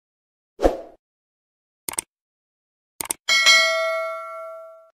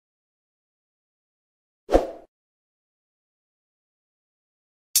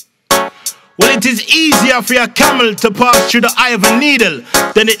Well, it is easier for a camel to pass through the eye of a needle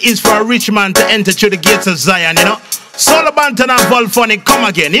than it is for a rich man to enter through the gates of Zion, you know. So the Banton and Volfoniq come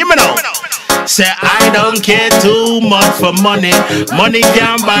again, hear me now. Say I don't care too much for money. Money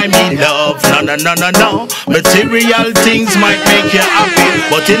can't buy me love. No, no, no, no, no. Material things might make you happy,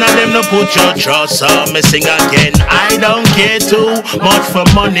 but in them no put your trust. So me sing again. I don't care too much for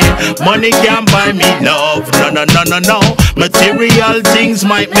money. Money can't buy me love. No, no, no, no, no. Material things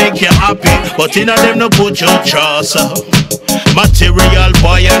might make you happy, but in them no put your trust. Material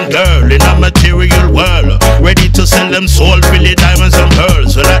boy and girl in a material world, ready to sell them soul, Philly diamonds and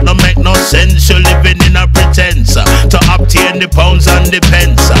pearls. Well, that don't make no sense. You're living in a pretense to obtain the pounds and the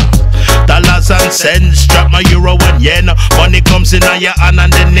pence. Dollars and cents, drop my euro and yen. Money comes in on your hand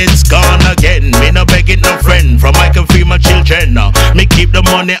and then it's gone again. Me no begging no friend from I can feed my children. Me keep the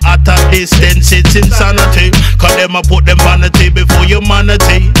money at a distance, it's insanity. Cause them I put them vanity before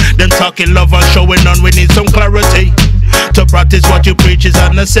humanity. Them talking love and showing on, we need some clarity. To practice what you preach is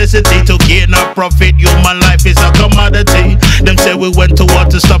a necessity. To gain a profit, human life is a commodity. Them say we went to war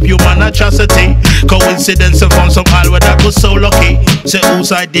to stop human atrocity. Coincidence and found some isle where that was so lucky. Say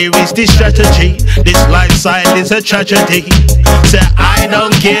whose idea is this strategy? This lifestyle is a tragedy. Say I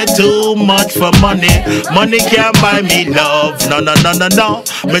don't care too much for money. Money can't buy me love. No, no, no, no, no.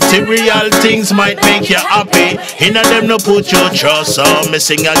 Material things might make you happy. In them no put your trust. So me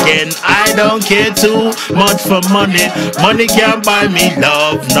sing again. I don't care too much for money. Money can't buy me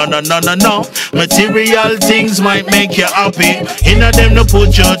love. No, no, no, no, no. Material things might make you happy. In them no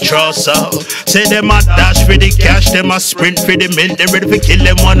put your trust. Say them a dash for the cash, them a sprint for the mint. They ready to kill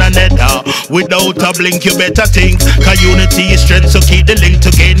them one another. Without a blink, you better think. Cause unity is strength, so keep the link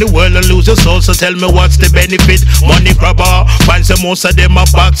to gain the world and lose your soul. So tell me what's the benefit? Money grabber, finds the most of them a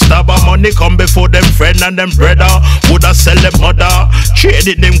backstabber. Money come before them friend and them brother. Woulda sell them mother,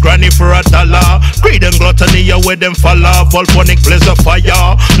 traded them granny for $1. Greed and gluttony are where them follow. Volfoniq blaze a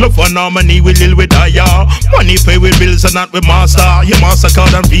fire. Love and harmony will deal with higher. Money pay with bills and not with master. Your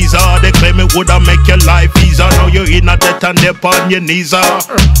MasterCard and Visa, they claim it woulda make your life easier. Now you're in a debt and they're on your knees.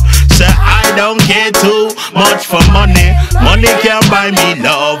 Say I don't care too much for money. Money can't buy me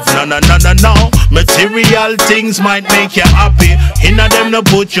love. No, no, no, no, no. Material things might make you happy. In them no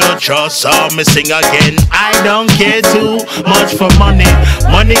put your trust. So me sing again. I don't care too much for money.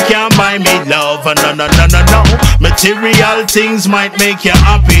 Money can't buy me love. No, no, no, no, no. Material things might make you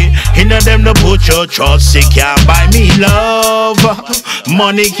happy. In them no put your trust. It can't buy me love.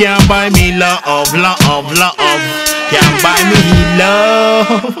 Money can't buy me love. Love, love. Can't buy me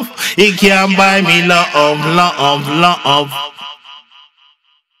love. It can't buy me love, love, love.